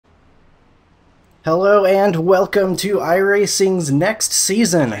Hello and welcome to iRacing's next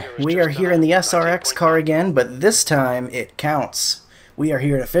season. We are here in the SRX car again, but this time it counts. We are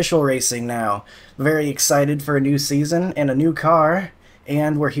here at official racing now. Very excited for a new season and a new car,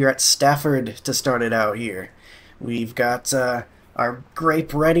 and we're here at Stafford to start it out here. We've got our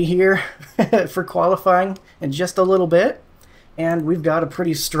grape ready here for qualifying in just a little bit, and we've got a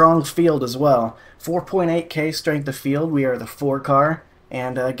pretty strong field as well. 4.8k strength of field. We are the 4 car.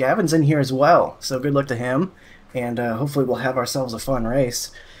 And Gavin's in here as well, so good luck to him, and hopefully we'll have ourselves a fun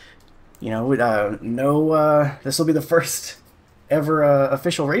race. You know, this will be the first ever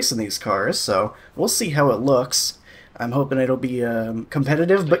official race in these cars, so we'll see how it looks. I'm hoping it'll be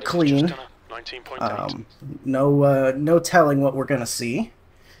competitive but clean. No telling what we're gonna see,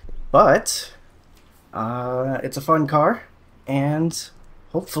 but it's a fun car, and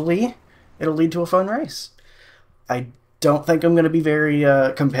hopefully it'll lead to a fun race. I don't think I'm going to be very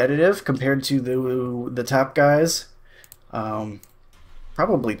competitive compared to the top guys.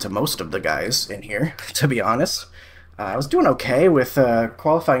 Probably to most of the guys in here, to be honest. I was doing okay with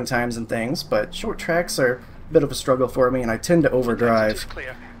qualifying times and things, but short tracks are a bit of a struggle for me, and I tend to overdrive,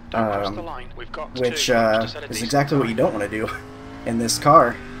 which is exactly what you don't want to do in this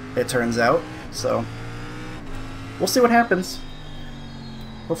car, it turns out. So, we'll see what happens.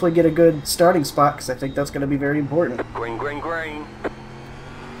 Hopefully get a good starting spot, because I think that's going to be very important. Green, green, green.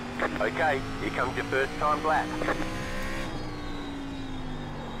 Okay, here comes your first time lap.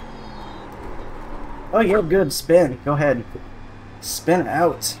 Oh yeah, good. Spin. Go ahead. Spin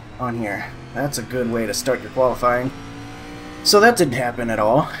out on here. That's a good way to start your qualifying. So that didn't happen at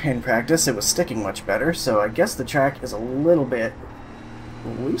all in practice. It was sticking much better, so I guess the track is a little bit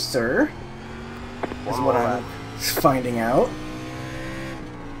looser, is what I'm finding out.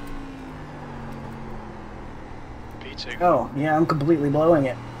 Oh, yeah, I'm completely blowing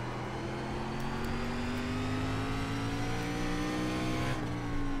it.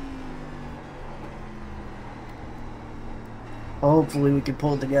 Hopefully we can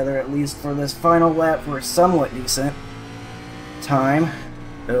pull it together at least for this final lap for a somewhat decent time.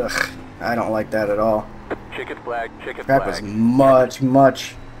 Ugh, I don't like that at all. Checkered flag, checkered Crap flag. was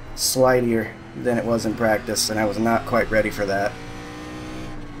much slightier than it was in practice, and I was not quite ready for that.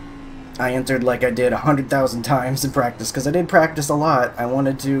 I entered like I did 100,000 times in practice, because I did practice a lot. I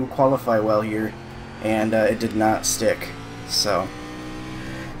wanted to qualify well here, and it did not stick. So,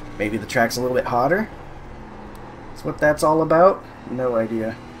 maybe the track's a little bit hotter? That's what that's all about? No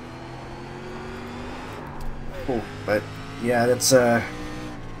idea. Cool, but yeah, that's, I'm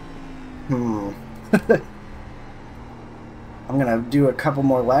gonna do a couple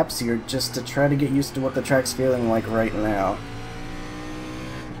more laps here just to try to get used to what the track's feeling like right now.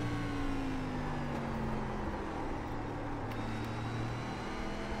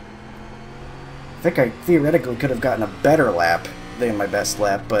 I think I theoretically could have gotten a better lap than my best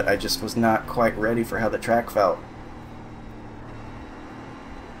lap, but I just was not quite ready for how the track felt.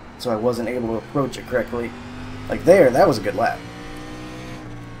 So I wasn't able to approach it correctly. Like there, that was a good lap.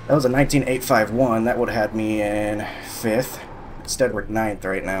 That was a 19.851. That would have had me in 5th. Instead, we're 9th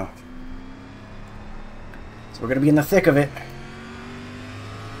right now. So we're going to be in the thick of it.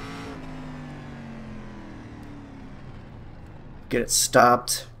 Get it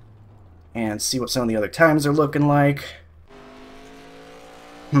stopped and see what some of the other times are looking like.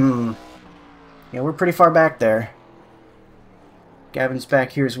 Yeah, we're pretty far back there. Gavin's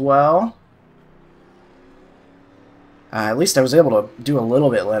back here as well. At least I was able to do a little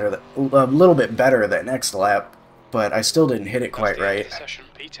bit better that next lap, but I still didn't hit it quite right.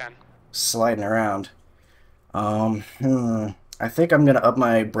 Sliding around. I think I'm gonna up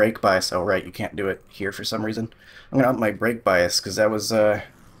my brake bias. Oh right, you can't do it here for some reason. I'm gonna up my brake bias because that was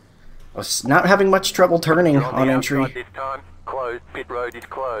I was not having much trouble turning on entry. This time. Closed. Pit road is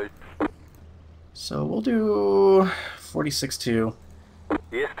closed. So we'll do 46.2.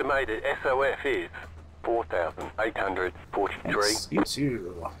 The estimated SOF is 4,843. You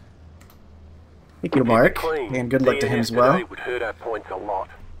too. Thank you, Mark, and good luck to him as well. Would hurt our points a lot.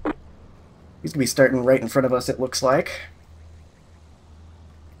 He's gonna be starting right in front of us, it looks like.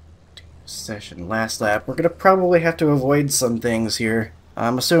 Session last lap. We're gonna probably have to avoid some things here.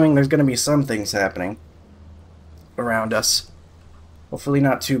 I'm assuming there's gonna be some things happening around us. Hopefully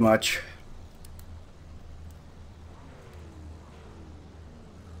not too much.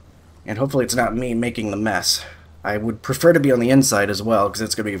 And hopefully it's not me making the mess. I would prefer to be on the inside as well, because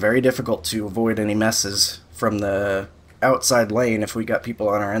it's going to be very difficult to avoid any messes from the outside lane if we got people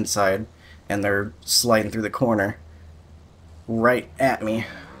on our inside and they're sliding through the corner right at me.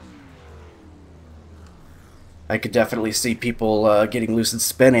 I could definitely see people getting loose and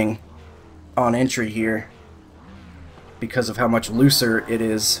spinning on entry here because of how much looser it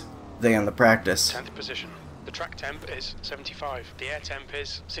is than the practice. 10th position. The track temp is 75. The air temp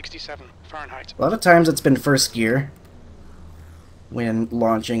is 67 Fahrenheit. A lot of times it's been first gear when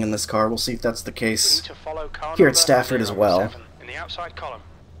launching in this car. We'll see if that's the We case need to follow car here at number Stafford as well. 07 in the outside column.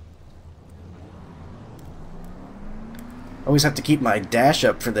 Always have to keep my dash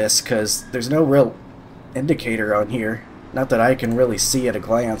up for this because there's no real indicator on here. Not that I can really see at a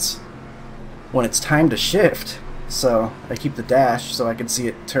glance when it's time to shift. So I keep the dash so I can see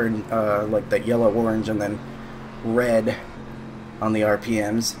it turn like that yellow, orange, and then red on the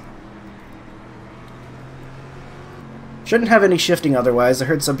RPMs. Shouldn't have any shifting otherwise. I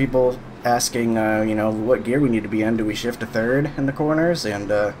heard some people asking, you know, what gear we need to be in. Do we shift to third in the corners?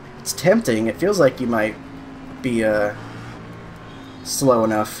 And it's tempting. It feels like you might be slow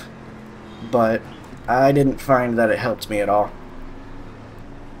enough, but I didn't find that it helped me at all.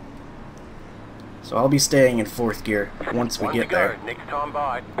 So I'll be staying in fourth gear once we get there. Next time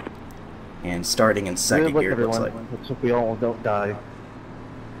by. And starting in second gear, it looks like. Let's hope we all don't die.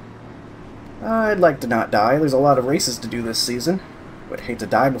 I'd like to not die. There's a lot of races to do this season. Would hate to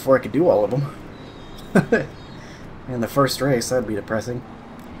die before I could do all of them. In the first race, that'd be depressing.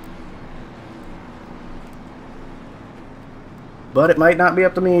 But it might not be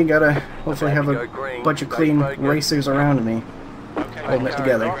up to me. Gotta hopefully have a bunch of clean racers around me, Okay, holding it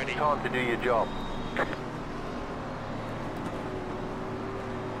together. ready. Time to do your job.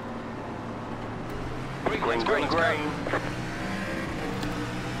 Green, Green, let's go, green, let's go. green.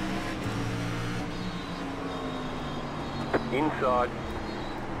 Inside.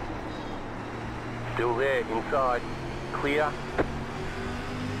 Still there, inside. Clear.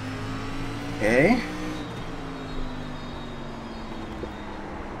 Okay.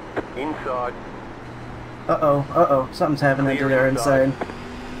 Inside. Uh-oh. Something's happening to there inside.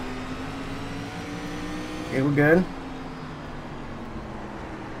 Okay, we're good.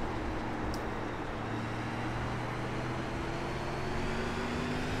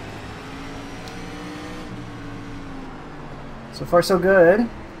 So far, so good.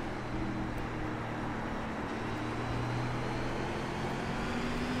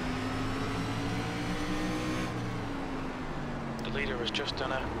 The leader has just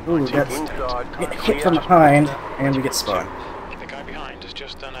done a Ooh, 19. that's Inside. get hit from behind, and we get spun. The guy behind has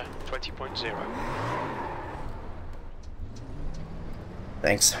just done a 20.0.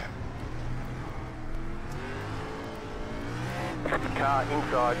 Thanks. Car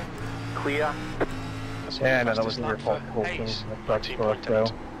inside. Clear. That's Yeah, the no, that fastest wasn't your lap fault. for Cool thing. Hayes, That sucks for us, though.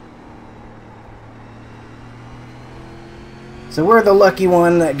 19.8. So we're the lucky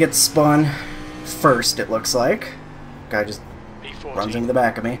one that gets spun first, it looks like. Guy just runs into P14. the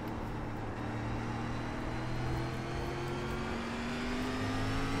back of me.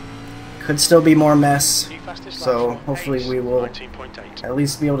 Could still be more mess, The fastest lap so for hopefully Hayes, we will 19.8. at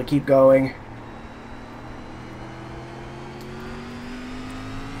least be able to keep going.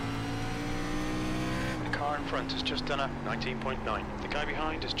 The car in front has just done a 19.9. The guy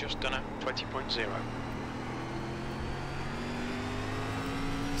behind has just done a 20.0.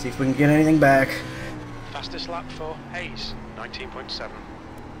 See if we can get anything back. Fastest lap for Hayes, 19.7.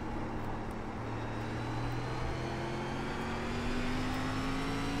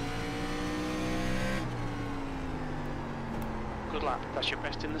 Good lap, that's your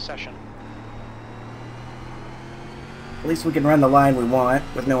best in the session. At least we can run the line we want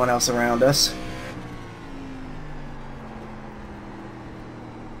with no one else around us.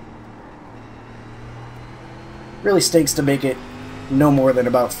 Really stinks to make it no more than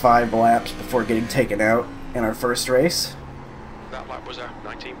about 5 laps before getting taken out in our first race. That lap was a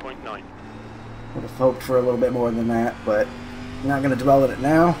 19.9. Would have hoped for a little bit more than that, but I'm not going to dwell on it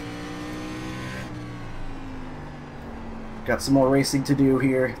now. Got some more racing to do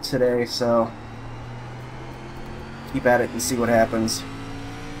here today, so keep at it and see what happens.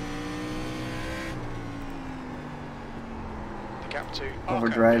 The gap to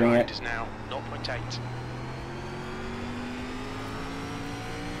Overdriving behind it. is now 0.8.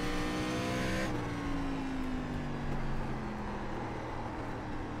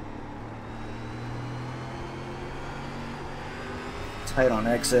 Tight on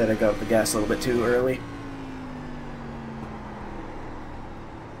exit, I got the gas a little bit too early.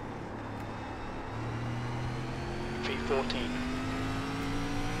 V14.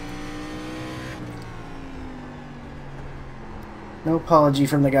 No apology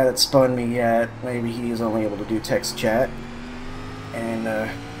from the guy that spun me yet. Maybe he is only able to do text chat. And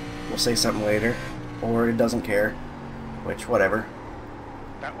we'll say something later. Or it doesn't care. Which, whatever.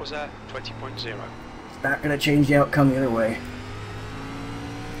 That was a 20.0. It's not going to change the outcome either way.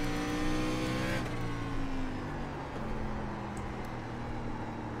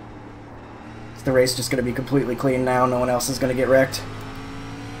 Is the race just going to be completely clean now? No one else is going to get wrecked?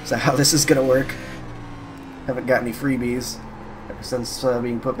 Is that how this is going to work? Haven't got any freebies ever since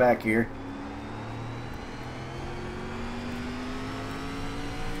being put back here.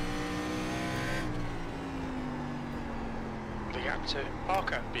 The gap to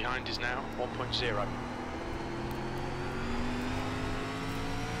Parker behind is now 1.0.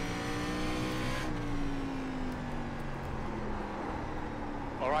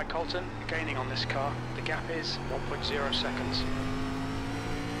 Alright Colton, gaining on this car. The gap is 1.0 seconds.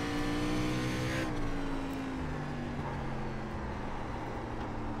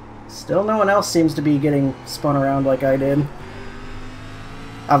 Still no one else seems to be getting spun around like I did.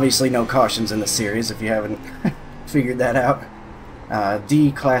 Obviously no cautions in the series if you haven't figured that out.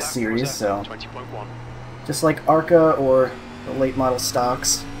 D class series, so 20.1. just like ARCA or the late model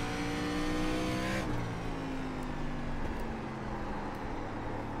stocks.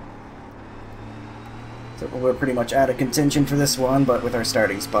 So we're pretty much out of contention for this one, but with our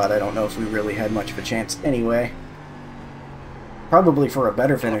starting spot I don't know if we really had much of a chance anyway. Probably for a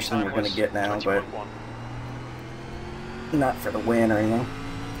better finish than we're going to get now, but not for the win or anything.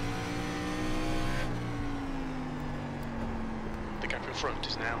 The gap in front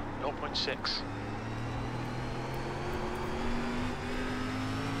is now 0.6.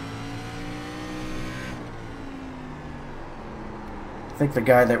 I think the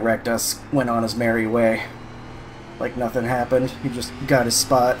guy that wrecked us went on his merry way. Like nothing happened. He just got his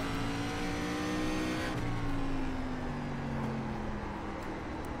spot.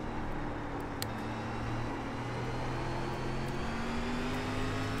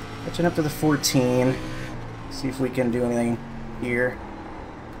 Catching up to the 14. See if we can do anything here.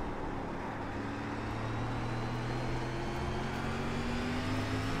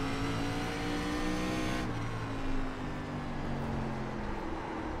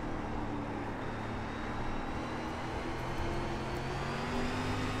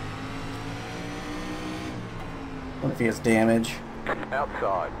 What if he has damage?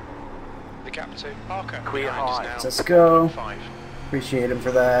 Outside. The gap to Parker Clear behind high. is now Let's go. 1.5. Appreciate him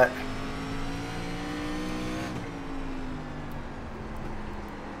for that.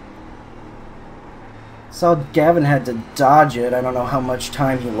 Saw Gavin had to dodge it. I don't know how much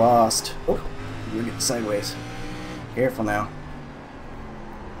time he lost. Oh, you're getting sideways. Careful now.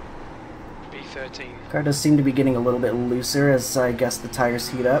 B13. Car does seem to be getting a little bit looser as I guess the tires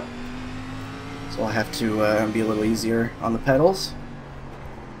heat up. So I'll have to be a little easier on the pedals.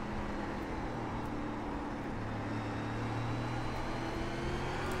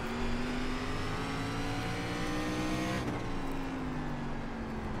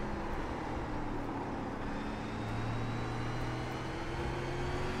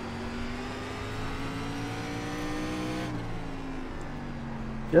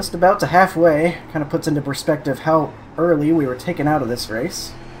 Just about to halfway, kind of puts into perspective how early we were taken out of this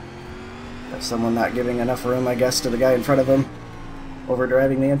race. That's someone not giving enough room, I guess, to the guy in front of him.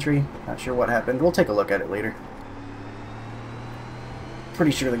 Overdriving the entry. Not sure what happened. We'll take a look at it later.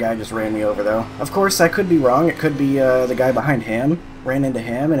 Pretty sure the guy just ran me over, though. Of course, I could be wrong. It could be the guy behind him ran into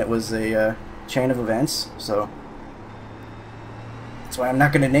him, and it was a chain of events, so... That's why I'm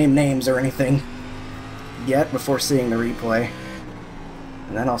not going to name names or anything yet before seeing the replay.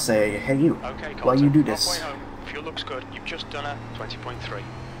 And then I'll say, hey you, Okay, while you do Colton, this. halfway home. Fuel looks good. You've just done a 20.3.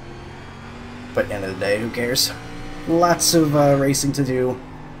 But at the end of the day, who cares? Lots of racing to do.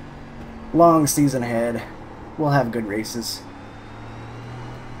 Long season ahead. We'll have good races.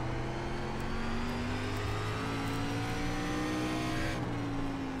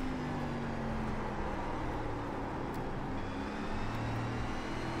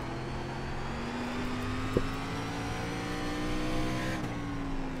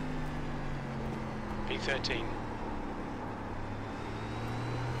 B13.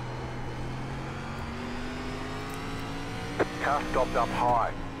 Car stopped up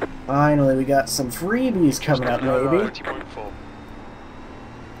high. Finally, we got some freebies coming up, maybe. 20.4.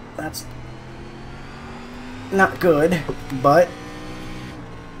 That's not good, but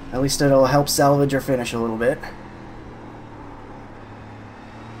at least it'll help salvage our finish a little bit.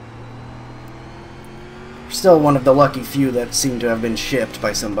 Still one of the lucky few that seem to have been shipped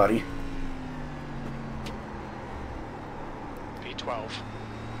by somebody. B12.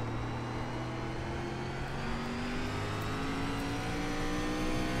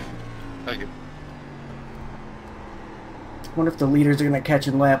 Thank you. Wonder if the leaders are going to catch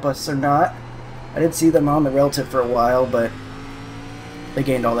and lap us or not. I did see them on the rail tip for a while, but they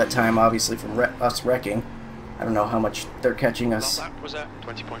gained all that time, obviously, from us wrecking. I don't know how much they're catching us That was at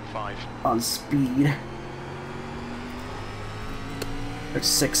 20.5. on speed. They're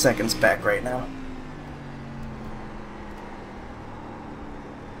 6 seconds back right now.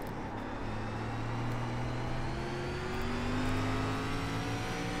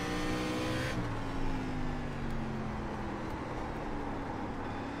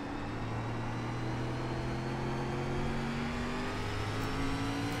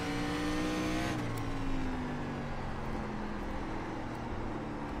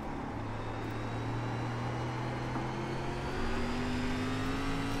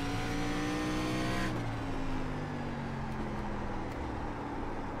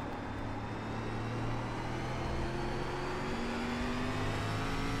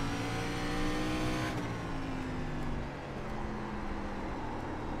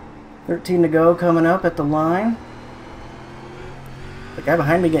 $13 to go coming up at the line. The guy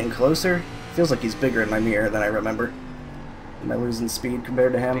behind me getting closer. Feels like he's bigger in my mirror than I remember. Am I losing speed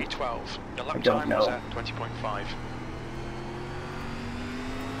compared to him? P12. Your lap I don't time know. was at 20.5.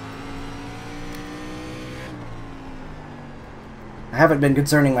 I haven't been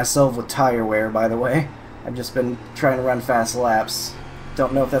concerning myself with tire wear, by the way. I've just been trying to run fast laps.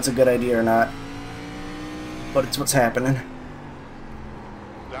 Don't know if that's a good idea or not. But it's what's happening.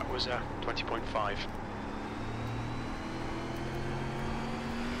 That was 20.5.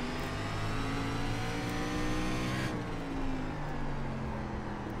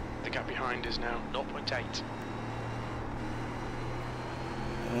 The gap behind is now 0.8.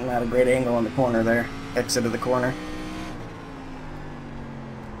 Not a great angle on the corner there. Exit of the corner.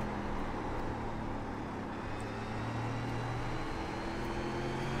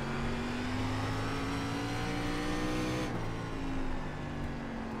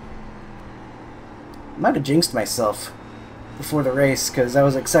 Might have jinxed myself before the race because I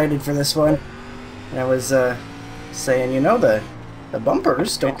was excited for this one, and I was saying, you know, the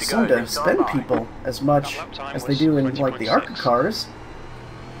bumpers don't seem to spin people as much as they do in like the ARCA cars,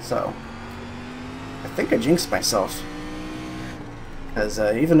 so I think I jinxed myself because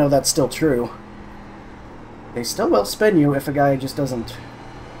even though that's still true, they still will spin you if a guy just doesn't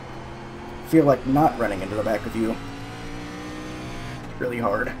feel like not running into the back of you really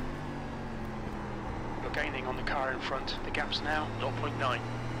hard. Gaining on the car in front. The gap's now 0.9.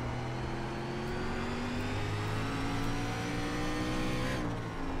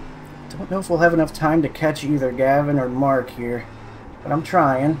 Don't know if we'll have enough time to catch either Gavin or Mark here, but I'm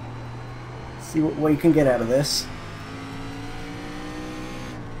trying. See what we can get out of this.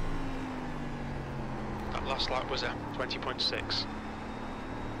 That last lap was at 20.6.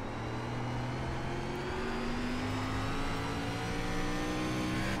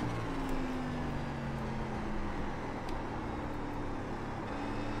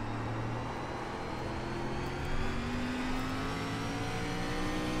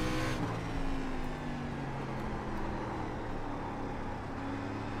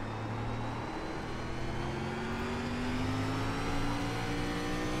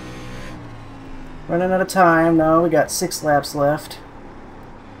 Running out of time. No, we got 6 laps left.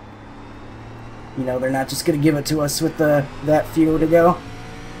 You know, they're not just going to give it to us with that few to go.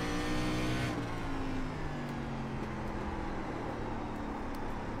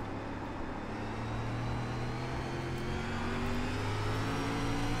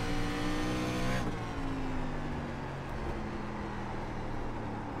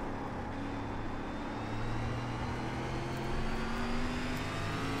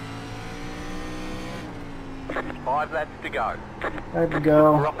 Five laps to go. 5 to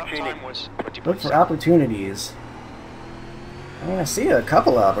go. Lap time was Look for 20.7. opportunities. I mean, I see a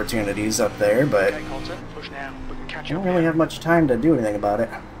couple of opportunities up there, but Okay, Coulter, push now. We can I catch don't up really here. have much time to do anything about it.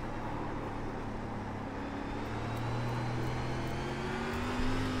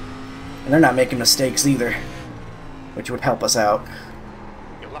 And they're not making mistakes either, which would help us out.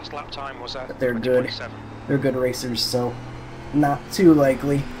 Your last lap time was at But they're good. 20.7. They're good racers, so not too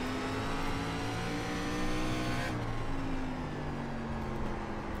likely.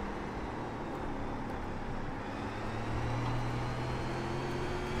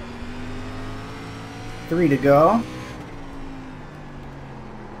 Three to go.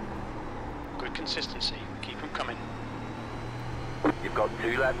 Good consistency. Keep them coming. You've got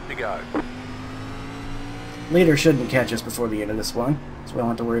 2 laps to go. Leader shouldn't catch us before the end of this one, so we don't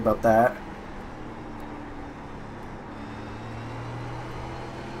have to worry about that.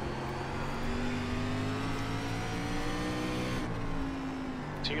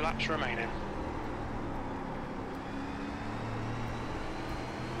 Two laps remaining.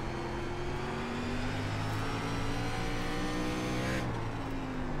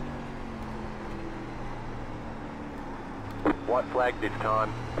 White flag this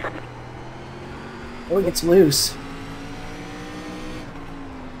time. Oh, he gets loose.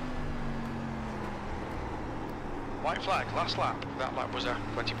 White flag, last lap. That lap was a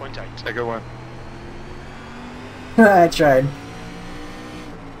 20.8. Take a one. I tried.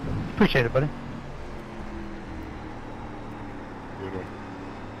 Appreciate it, buddy. Good one.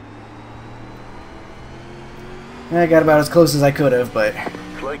 I got about as close as I could have, but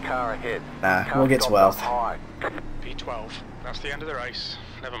Slow car ahead. nah, Car we'll get stopped 12th. up high. P12. That's the end of the race.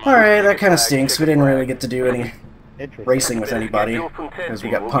 Never mind. Alright, that kind of stinks. We didn't really get to do any Interesting. racing with anybody because we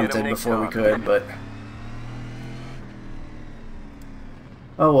got punted before we could, but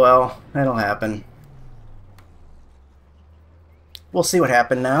oh well, that'll happen. We'll see what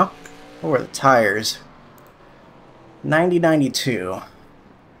happened now. What were the tires? 90-92.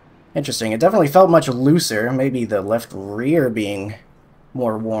 Interesting. It definitely felt much looser. Maybe the left rear being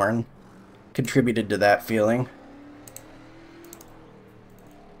more worn contributed to that feeling.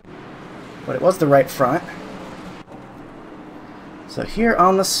 But it was the right front. So here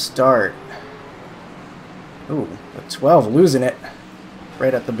on the start. Ooh, the 12 losing it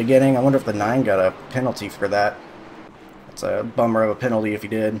right at the beginning. I wonder if the 9 got a penalty for that. That's a bummer of a penalty if he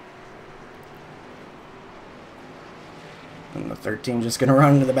did. And the 13 just gonna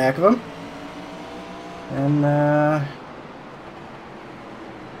run into the back of him. And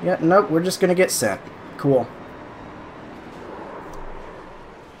yeah, nope, we're just gonna get sent. Cool.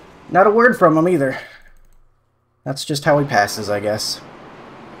 Not a word from him either. That's just how he passes, I guess.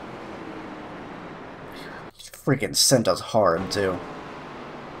 He freaking sent us hard, too.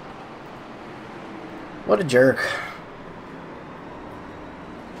 What a jerk.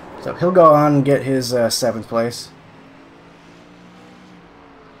 So he'll go on and get his 7th place.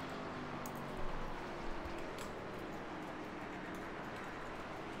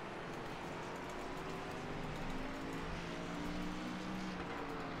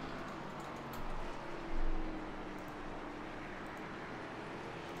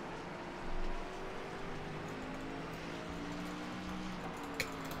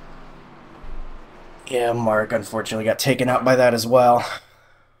 Yeah, Mark unfortunately got taken out by that as well.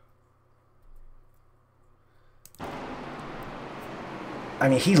 I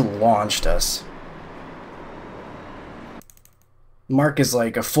mean, he launched us. Mark is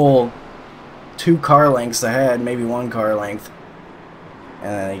like a full 2 car lengths ahead, maybe 1 car length.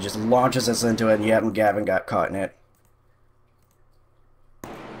 And then he just launches us into it, and yet Gavin got caught in it.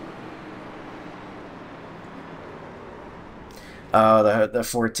 Oh, the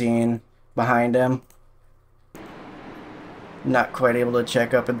 14 behind him. Not quite able to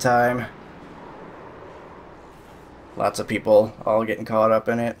check up in time. Lots of people all getting caught up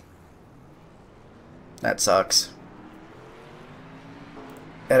in it. That sucks.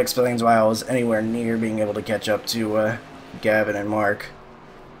 That explains why I was anywhere near being able to catch up to Gavin and Mark.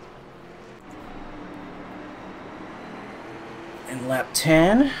 And lap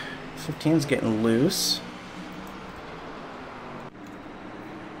 10, 15's getting loose.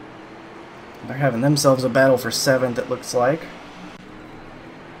 They're having themselves a battle for 7th, it looks like.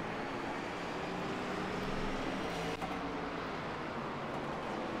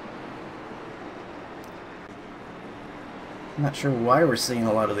 I'm not sure why we're seeing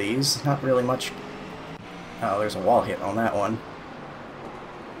a lot of these. Not really much. Oh, there's a wall hit on that one.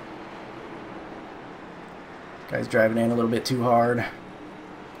 Guy's driving in a little bit too hard.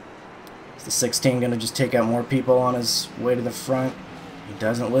 Is the 16 going to just take out more people on his way to the front? He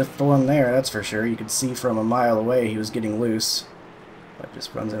doesn't lift the one there, that's for sure. You could see from a mile away he was getting loose. But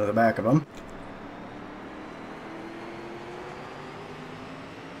just runs into the back of him.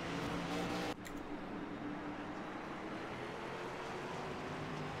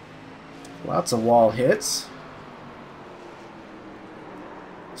 Lots of wall hits.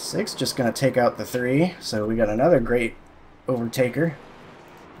 6 just going to take out the 3, so we got another great overtaker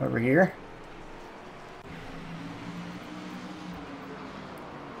over here.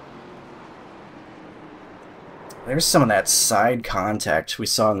 There's some of that side contact we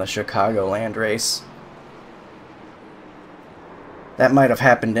saw in the Chicagoland race. That might have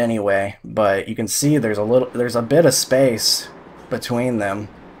happened anyway, but you can see there's a bit of space between them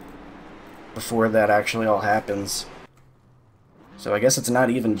before that actually all happens. So I guess it's not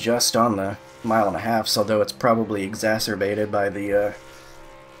even just on the 1.5 miles, although it's probably exacerbated by the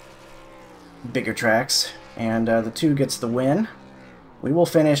bigger tracks. And the 2 gets the win. We will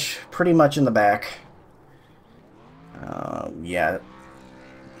finish pretty much in the back. Yeah,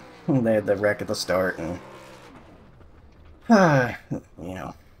 they had the wreck at the start, and you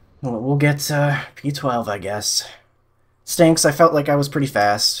know, we'll get P12, I guess. Stinks. I felt like I was pretty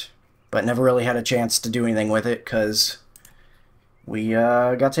fast, but never really had a chance to do anything with it because we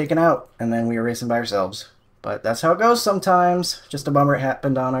got taken out, and then we were racing by ourselves. But that's how it goes sometimes. Just a bummer it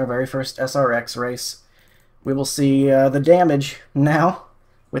happened on our very first SRX race. we will see the damage now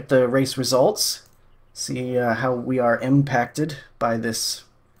with the race results. See how we are impacted by this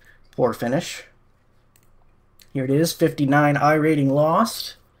poor finish. Here it is, 59 iRating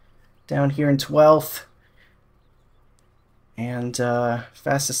lost. Down here in 12th. And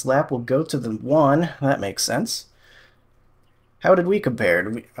fastest lap will go to the 1. That makes sense. How did we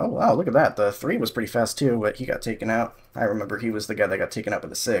compare? Oh, wow, look at that. The 3 was pretty fast, too, but he got taken out. I remember he was the guy that got taken out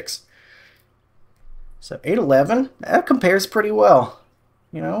with the 6. So 8:11, that compares pretty well.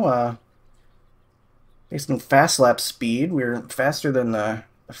 You know, based on fast lap speed, we're faster than the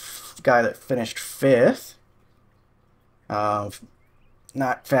guy that finished 5th.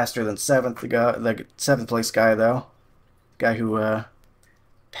 Not faster than 7th, the 7th place guy, though. Guy who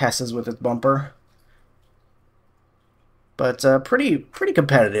passes with his bumper. But pretty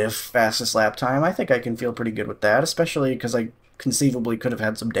competitive fastest lap time. I think I can feel pretty good with that, especially because I conceivably could have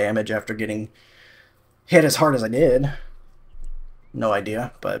had some damage after getting hit as hard as I did. No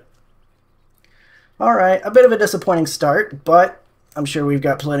idea, but... Alright, a bit of a disappointing start, but I'm sure we've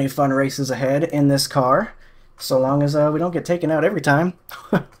got plenty of fun races ahead in this car, so long as we don't get taken out every time.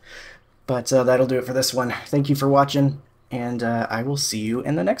 But that'll do it for this one. Thank you for watching, and I will see you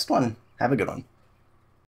in the next one. Have a good one.